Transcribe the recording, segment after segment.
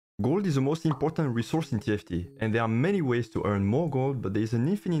Gold is the most important resource in TFT, and there are many ways to earn more gold, but there is an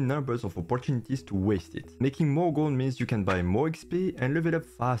infinite number of opportunities to waste it. Making more gold means you can buy more XP and level up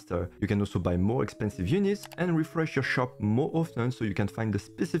faster. You can also buy more expensive units and refresh your shop more often so you can find the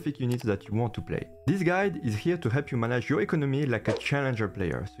specific units that you want to play. This guide is here to help you manage your economy like a challenger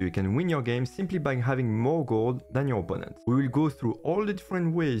player, so you can win your game simply by having more gold than your opponent. We will go through all the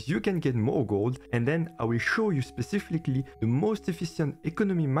different ways you can get more gold, and then I will show you specifically the most efficient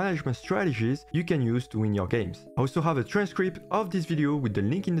economy management strategies you can use to win your games. I also have a transcript of this video with the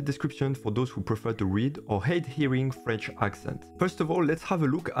link in the description for those who prefer to read or hate hearing French accent. First of all, let's have a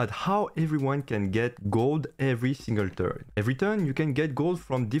look at how everyone can get gold every single turn. Every turn you can get gold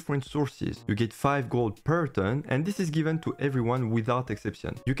from different sources. You get 5 gold per turn, and this is given to everyone without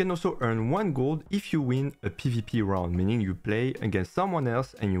exception. You can also earn 1 gold if you win a PvP round, meaning you play against someone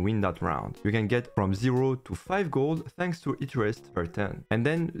else and you win that round. You can get from 0 to 5 gold thanks to interest per turn, and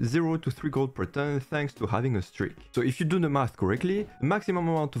then 0 to 3 gold per turn thanks to having a streak. So if you do the math correctly, the maximum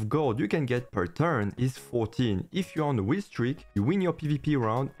amount of gold you can get per turn is 14. If you're on a win streak, you win your PvP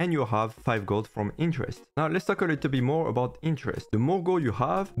round and you have 5 gold from interest. Now let's talk a little bit more about interest. The more gold you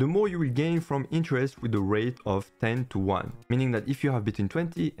have, the more you will gain from interest with the rate of 10 to 1. Meaning that if you have between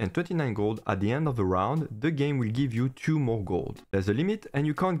 20 and 29 gold at the end of the round, the game will give you 2 more gold. There's a limit and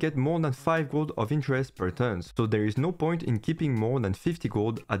you can't get more than 5 gold of interest per turn, so there is no point in keeping more than 50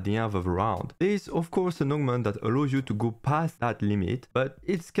 gold at the end of a round. There is of course an augment that allows you to go past that limit, but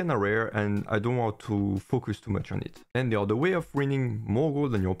it's kinda rare and I don't want to focus too much on it. And the other way of winning more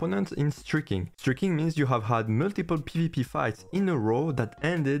gold than your opponent is streaking. Streaking means you have had multiple PvP fights in a row that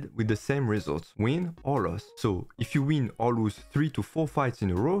ended with the same results, win or loss. So if you win or lose 3 to 4 fights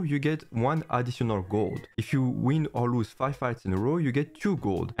in a row, you get 1 additional gold. If you win or lose 5 fights in a row, you get 2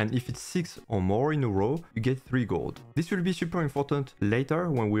 gold. And if it's 6 or more in a row, you get 3 gold. This will be super important later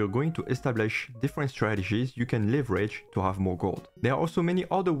when we are going to establish different strategies you can leverage to have more gold. There are also many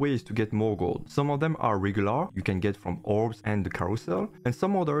other ways to get more gold. Some of them are regular, you can get from orbs and the carousel, and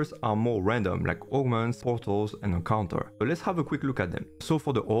some others are more random, like augments, portals, and encounter. So let's have a quick look at them. So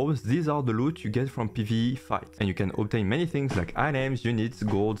for the orbs, these are the loot you get from PvE fights, and you can obtain many things like items, units,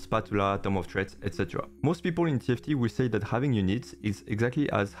 gold, spatula, tome of threats, etc. Most people in TFT will say that having units is exactly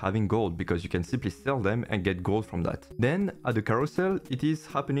as having gold, because you can simply sell them and get gold from that. Then at the carousel, it is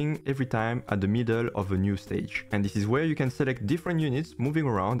happening every time at the middle of a new stage, and this is where you can select different units moving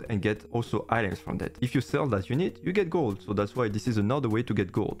around and get also items from that. If you sell that unit, you get gold, so that's why this is another way to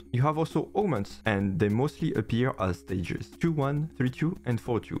get gold. You have also augments, and they mostly appear as stages 2-1, 3-2, and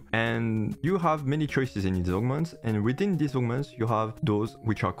 4-2, and you have many choices in these augments, and within these augments you have those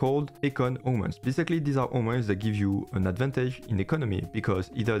which are called Econ augments. Basically these are augments that give you an advantage in economy, because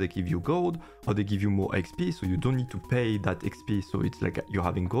either they give you gold or they give you more XP, so you don't need to pay that XP, so it's like you're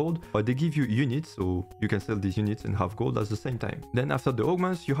having gold, or they give you units, so you can sell these units and have gold at the same time. Then after the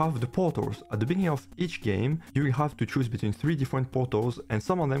augments you have the portals. At the beginning of each game you will have to choose between 3 different portals, and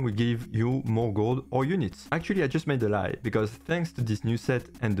some of them will give you more gold or units. Actually I just made a lie, because thanks to this new set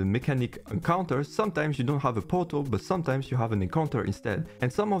and the mechanic encounters, sometimes you don't have a portal, but sometimes you have an encounter instead,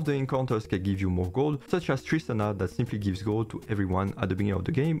 and some of the encounters can give you more gold, such as Tristana that simply gives gold to everyone at the beginning of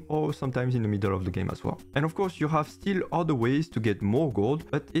the game, or sometimes in the middle of the game as well. And of course you have still other ways to get more gold,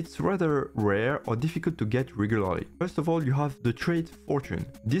 but it's rather rare or difficult to get regularly. First of all, you have the trait Fortune.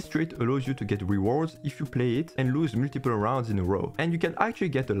 This trait allows you to get rewards if you play it and lose multiple rounds in a row, and you can actually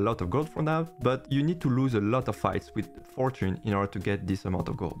get a lot of gold from that, but you need to lose a lot of fights with Fortune in order to get this amount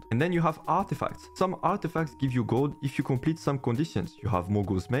of gold. And then you have artifacts. Some artifacts give you gold if you complete some conditions. You have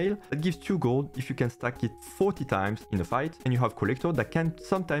Mogo's Mail that gives 2 gold if you can stack it 40 times in a fight, and you have Collector that can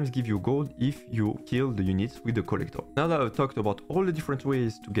sometimes give you gold if you kill the units with the Collector. Now that I've talked about all the different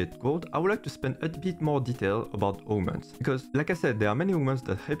ways to get gold, I would like to spend a bit more detail about augments, because like I said, there are many augments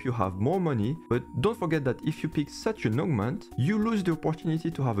that help you have more money, but don't forget that if you pick such an augment, you lose the opportunity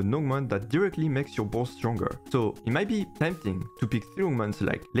to have an augment that directly makes your boss stronger. So it might be tempting to pick 3 augments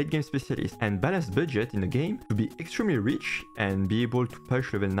like Late Game Specialist and Balanced Budget in a game to be extremely rich and be able to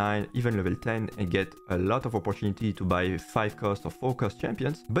push level 9, even level 10, and get a lot of opportunity to buy 5 cost or 4 cost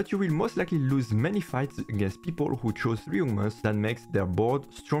champions, but you will most likely lose many fights against people who chose 3 augments that makes their board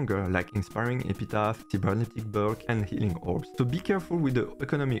stronger, like Inspiring Epitaph, Cybernetic Bulk, and Healing Orbs. So be careful with the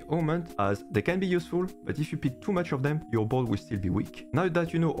economy augment, as they can be useful, but if you pick too much of them, your board will still be weak. Now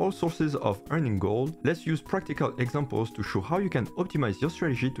that you know all sources of earning gold, let's use practical examples to show how you can optimize your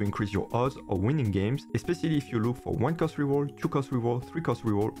strategy to increase your odds of winning games, especially if you look for 1 cost reroll, 2 cost reroll, 3 cost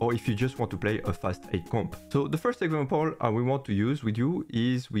reroll, or if you just want to play a fast 8 comp. So the first example we want to use with you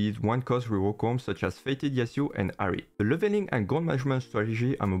is with 1 cost reroll comps such as Fated Yasuo and Ahri. The leveling and gold management management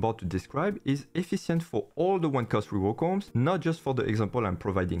strategy I'm about to describe is efficient for all the 1-cost reroll comps, not just for the example I'm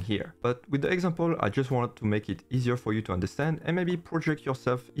providing here. But with the example, I just wanted to make it easier for you to understand and maybe project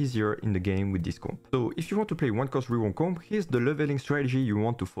yourself easier in the game with this comp. So if you want to play 1-cost reroll comp, here's the leveling strategy you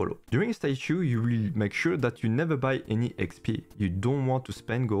want to follow. During stage 2, you will make sure that you never buy any XP. You don't want to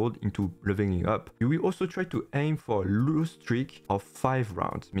spend gold into leveling up. You will also try to aim for a lose streak of 5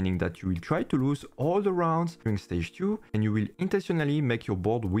 rounds, meaning that you will try to lose all the rounds during stage 2 and you will intentionally make your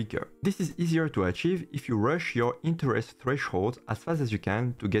board weaker. This is easier to achieve if you rush your interest thresholds as fast as you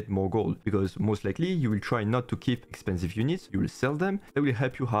can to get more gold, because most likely you will try not to keep expensive units, you will sell them. That will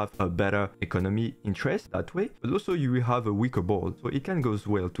help you have a better economy interest that way, but also you will have a weaker board, so it can go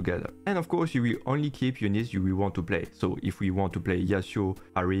well together. And of course you will only keep units you will want to play. So if we want to play Yasuo,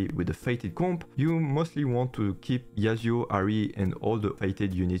 Ahri with a fated comp, you mostly want to keep Yasuo, Ahri and all the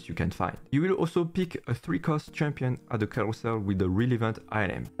fated units you can find. You will also pick a 3-cost champion at the carousel with a relevant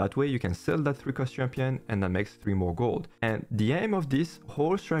item. That way you can sell that 3-cost champion and that makes 3 more gold. And the aim of this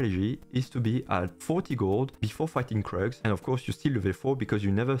whole strategy is to be at 40 gold before fighting Krugs, and of course you still level 4 because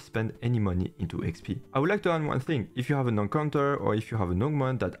you never spend any money into XP. I would like to add one thing: if you have an encounter or if you have an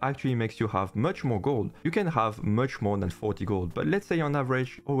augment that actually makes you have much more gold, you can have much more than 40 gold, but let's say on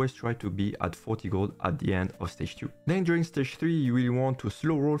average always try to be at 40 gold at the end of stage 2. Then during stage 3 you will want to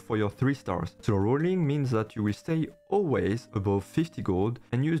slow roll for your 3 stars. Slow rolling means that you will stay always above 50 gold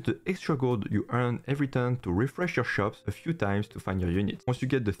and use the extra gold you earn every turn to refresh your shops a few times to find your units. Once you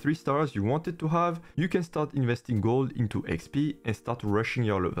get the 3 stars you wanted to have, you can start investing gold into XP and start rushing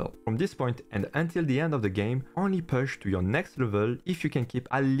your level. From this point and until the end of the game, only push to your next level if you can keep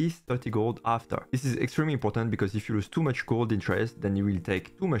at least 30 gold after. This is extremely important because if you lose too much gold interest, then it will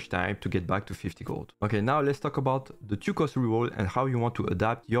take too much time to get back to 50 gold. Okay, now let's talk about the 2-cost reroll and how you want to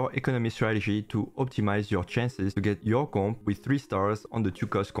adapt your economy strategy to optimize your chances to get your comp with 3 stars on the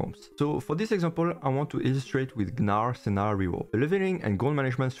 2-cost comps. So for this example, I want to illustrate with Gnar Senna reroll. The leveling and gold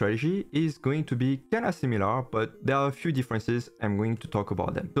management strategy is going to be kind of similar, but there are a few differences. I'm going to talk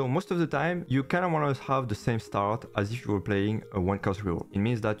about them. So most of the time, you kind of want to have the same start as if you were playing a 1-cost reroll. It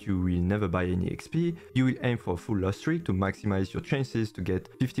means that you will never buy any XP, you will aim for a full loss streak to maximize your chances to get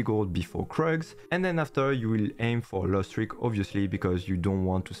 50 gold before Krugs, and then after you will aim for a loss streak, obviously, because you don't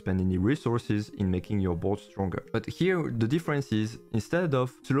want to spend any resources in making your board stronger. But here the difference is, instead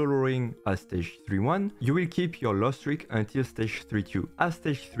of slow rolling at stage 3-1, you will keep your loss streak until stage 3-2. At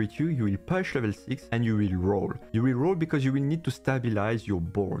stage 3-2 you will push level 6 and you will roll. You will roll because you will need to stabilize your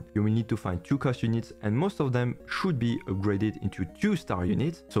board. You will need to find 2-cost units and most of them should be upgraded into 2-star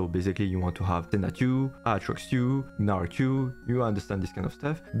units. So basically you want to have Senna 2, Aatrox 2, Gnar 2, you understand this kind of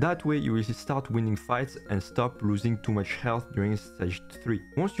stuff. That way you will start winning fights and stop losing too much health during stage 3.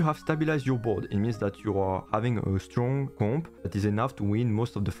 Once you have stabilized your board, it means that you are having a strong comp that is enough to win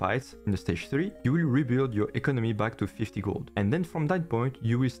most of the fights in the stage 3. You will rebuild your economy back to 50 gold. And then from that point,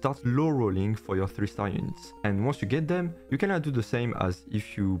 you will start low rolling for your 3-star units. And once you get them, you cannot do the same as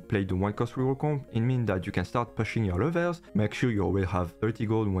if you play the 1-cost reroll comp. It means that you can start pushing your levels, make sure you always have 30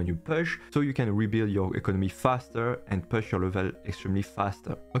 gold when you push, so you can rebuild your economy faster and push your level extremely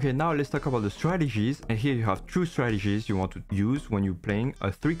faster. Okay, now let's talk about the strategies. And here you have 2 strategies you want to use when you're playing a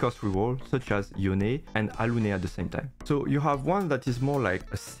 3-cost reroll, such as Yone and Alune at the same time. So you have one that is more like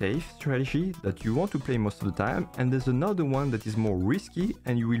a safe strategy that you want to play most of the time, and there's another one that is more risky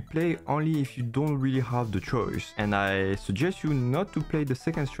and you will play only if you don't really have the choice. And I suggest you not to play the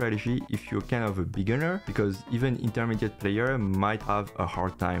second strategy if you're kind of a beginner, because even intermediate player might have a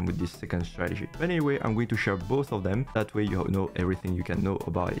hard time with this second strategy. But anyway, I'm going to share both of them, that way you know everything you can know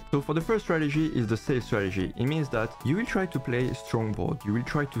about it. So for the first strategy is the safe strategy. It means that you will try to play strong board, you will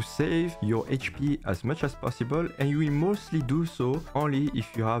try to save your HP as much as possible, and you will mostly do so only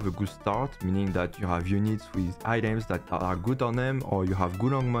if you have a good start, meaning that you have units with items that are good on them, or you have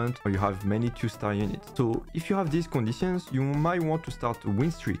good augment, or you have many 2-star units. So if you have these conditions, you might want to start a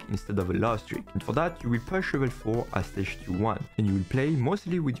win streak instead of a loss streak, and for that you will push level 4 at stage 2-1, and you will play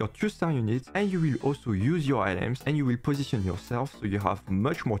mostly with your 2-star units, and you will also use your items, and you will position yourself so you have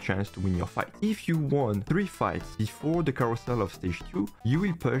much more chance to win your fight. If you won 3 fights before the carousel of stage 2, you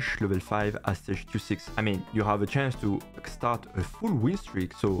will push level 5 at stage 2-6. I mean, you have a chance to start a full win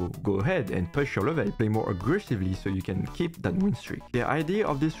streak, so go ahead and push your level, play more aggressively so you can keep that win streak. The idea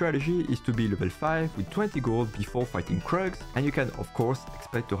of this strategy is to be level 5 with 20 gold before fighting Krugs, and you can of course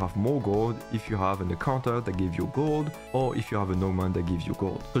expect to have more gold if you have an encounter that gives you gold, or if you have an augment that gives you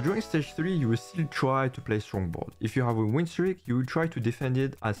gold. So during stage 3 you will still try to play strong board. If you have a win streak, you will try to defend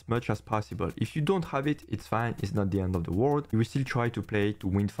it as much as possible. If you don't have it, it's fine, it's not the end of the world. You will still try to play to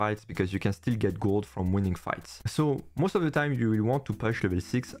win fights because you can still get gold from winning fights. So most of the time you will want to push level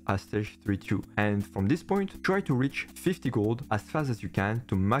 6 as stage 3-2, and from this point try to reach 50 gold as fast as you can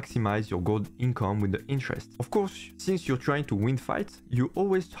to maximize your gold income with the interest. Of course, since you're trying to win fights, you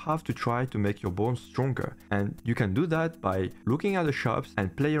always have to try to make your bones stronger, and you can do that by looking at the shops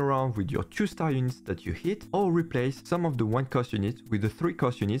and play around with your 2-star units that you hit, or replace some of the 1-cost units with the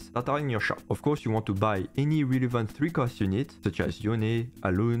 3-cost units that are in your shop. Of course, you want to buy any relevant 3-cost unit such as Yone,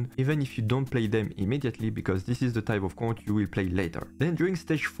 Alun, even if you don't play them immediately, because this is the type of count you will play later. Then during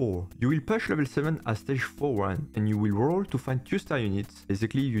stage 4, you will push level 7 as stage 4-1, and you will roll to find 2-star units.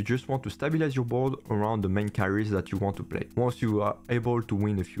 Basically, you just want to stabilize your board around the main carries that you want to play. Once you are able to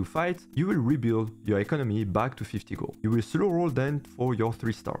win a few fights, you will rebuild your economy back to 50 gold. You will slow roll then for your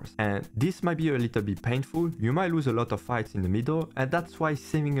 3 stars. And this might be a little bit painful, you might lose a lot of fights in the middle, and that's why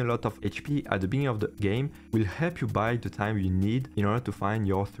saving a lot of HP at the beginning of the game will help you buy the time you need in order to find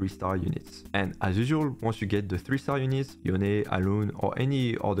your 3-star units. And as usual, once you get the 3-star units, Yone, Alun, or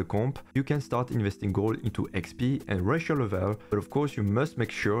any other comp, you can start investing gold into XP and rush your level, but of course you must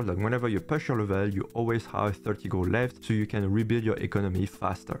make sure that whenever you push your level, you always have 30 gold left so you can rebuild your economy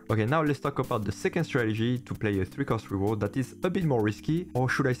faster. Okay, now let's talk about the second strategy to play a 3-cost reward that is a bit more risky, or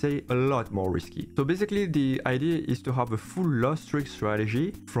should I say a lot more risky. So basically the idea is to have a full loss streak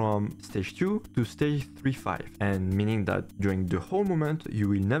strategy from stage 2 to stage 3-5, and meaning that during the whole moment you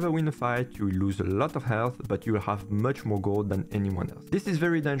will never win a fight, you will lose a lot of health, but you will have much more gold than anyone else. This is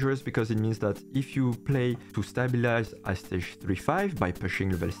very dangerous because it means that if you play to stabilize at stage 3-5 by pushing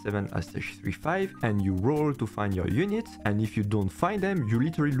level 7 at stage 3-5 and you roll to find your units, and if you don't find them, you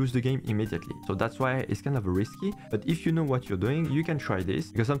literally lose the game immediately. So that's why it's kind of risky, but if you know what you're doing, you can try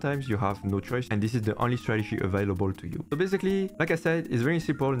this, because sometimes you have no choice and this is the only strategy available to you. So basically, like I said, it's very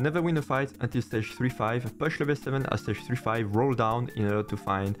simple. Never win a fight until stage 3-5, push level 7 at stage 3-5, roll down in order to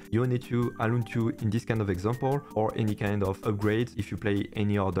find Yone 2, Alun 2 in this kind of example, or any kind of upgrades if you play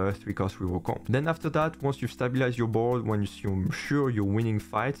any other 3-cost reward comp. Then after that, once you've stabilized your board, when you're sure you're winning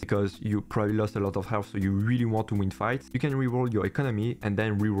fights because you probably lost a lot of health, so you really want to win fights, you can reroll your economy and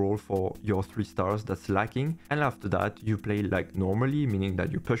then reroll for your 3 stars that's lacking. And after that, you play like normally, meaning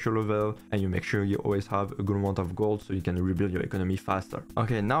that you push your level and you make sure you always have a good amount of gold so you can rebuild your economy faster.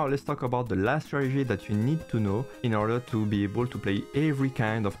 Okay, now let's talk about the last strategy that you need to know in order to be able to play every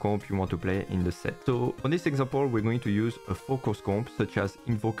kind of comp you want to play in the set. So on this example, we're going to use a 4-cost comp such as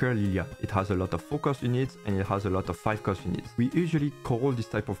Invoker Lilia. It has a lot of 4-cost units and it has a lot of 5-cost units. We usually call this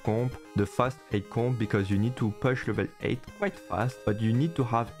type of comp the fast 8 comp because you need to push level 8 quite fast, but you need to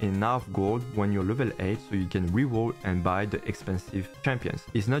have enough gold when you're level 8 so you can reroll and buy the expensive champions.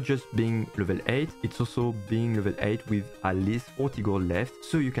 It's not just being level 8, it's also being level 8 with at least 40 gold left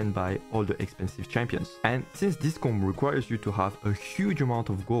so you can buy all the expensive champions. And since this comp requires you to have a huge amount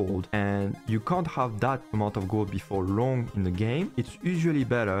of gold and you can't have that amount of gold before long in the game, it's usually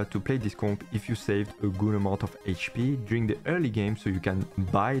better to play this comp if you saved a good amount of HP during the early game so you can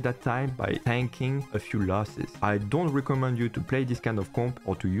buy that time by tanking a few losses. I don't recommend you to play this kind of comp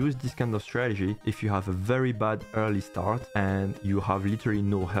or to use this kind of strategy if you have a very bad early start and you have literally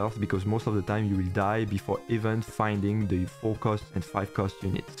no health, because most of the time you will die before even finding the 4-cost and 5-cost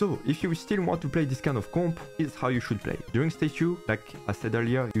units. So if you still want to play this kind of comp, here's how you should play. During stage 2, like I said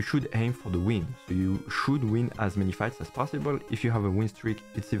earlier, you should aim for the win. So you should win as many fights as possible. If you have a win streak,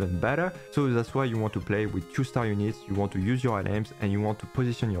 it's even better. So that's why you want to play with 2-star units, you want to use your items, and you want to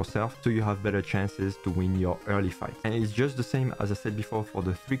position yourself so you have better chances to win your early fight. And it's just the same as I said before for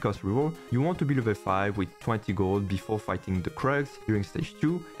the 3-cost reward. You want to be level 5 with 20 gold before fighting the Krugs during stage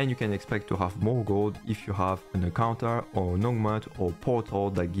 2, and you can expect to have more gold if you have an encounter or an augment or portal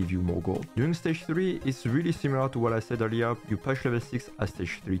that give you more gold. During stage 3, it's really similar to what I said earlier. You push level 6 at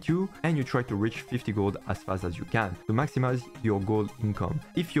stage 3-2 and you try to reach 50 gold as fast as you can to maximize your gold income.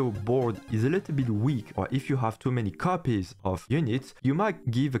 If your board is a little bit weak or if you have too many copies of units, you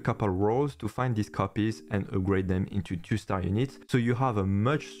might give a couple rolls to find these copies and upgrade them into 2-star units so you have a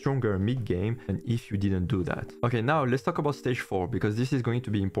much stronger mid game than if you didn't do that. Okay, now let's talk about stage 4 because this is going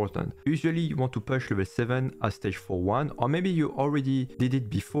to be important. Usually you want to push level 7 at stage 4-1, or maybe you already did it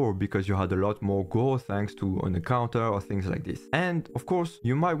before because you had a lot more gold thanks to an encounter or things like this. And of course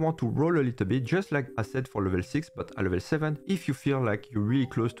you might want to roll a little bit, just like I said for level 6, but at level 7 if you feel like you're really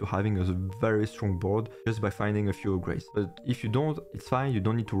close to having a very strong board just by finding a few upgrades. But if you don't, it's fine, you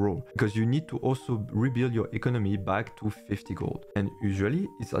don't need to roll because you need to also rebuild your economy back to 50 gold. And usually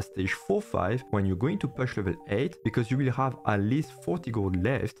it's at stage 4-5 when you're going to push level 8 because you will have at least 40 gold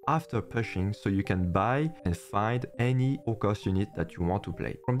left after pushing so you can buy and find any 4-cost unit that you want to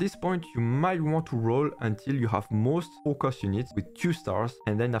play. From this point you might want to roll until you have most 4-cost units with 2 stars,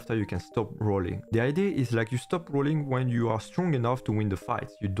 and then after you can stop rolling. The idea is like you stop rolling when you are strong enough to win the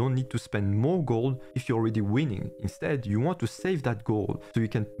fights. You don't need to spend more gold if you're already winning. Instead, you want to save that gold so you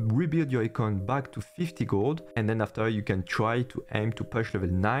can rebuild your econ back to 50 gold, and then after you can try to aim to push level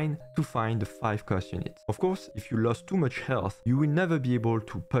 9 to find the 5 cost units. Of course, if you lost too much health, you will never be able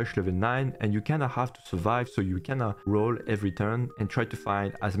to push level 9 and you kinda have to survive, so you kinda roll every turn and try to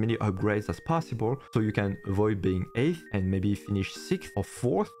find as many upgrades as possible so you can avoid being 8th and maybe finish 6th or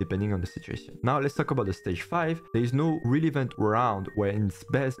 4th depending on the situation. Now let's talk about the stage 5. There is no relevant round where it's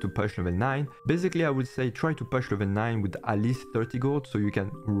best to push level 9. Basically, I would say try to push level 9 with at least 30 gold so you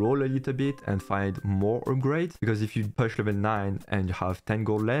can roll a little bit and find more upgrades, because if you push level 9 and you have 10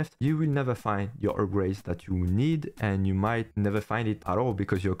 gold left, you will never find your upgrades that you need, and you might never find it at all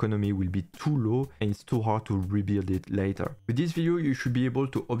because your economy will be too low and it's too hard to rebuild it later. With this video, you should be able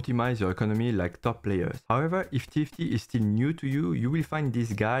to optimize your economy like top players. However, if TFT is still new to you, you will find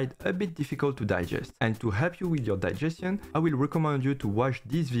this guide a bit difficult to digest. And to help you with your digestion, I will recommend you to watch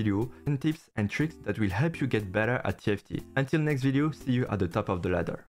this video and tips and tricks that will help you get better at TFT. Until next video, see you at the top of the ladder.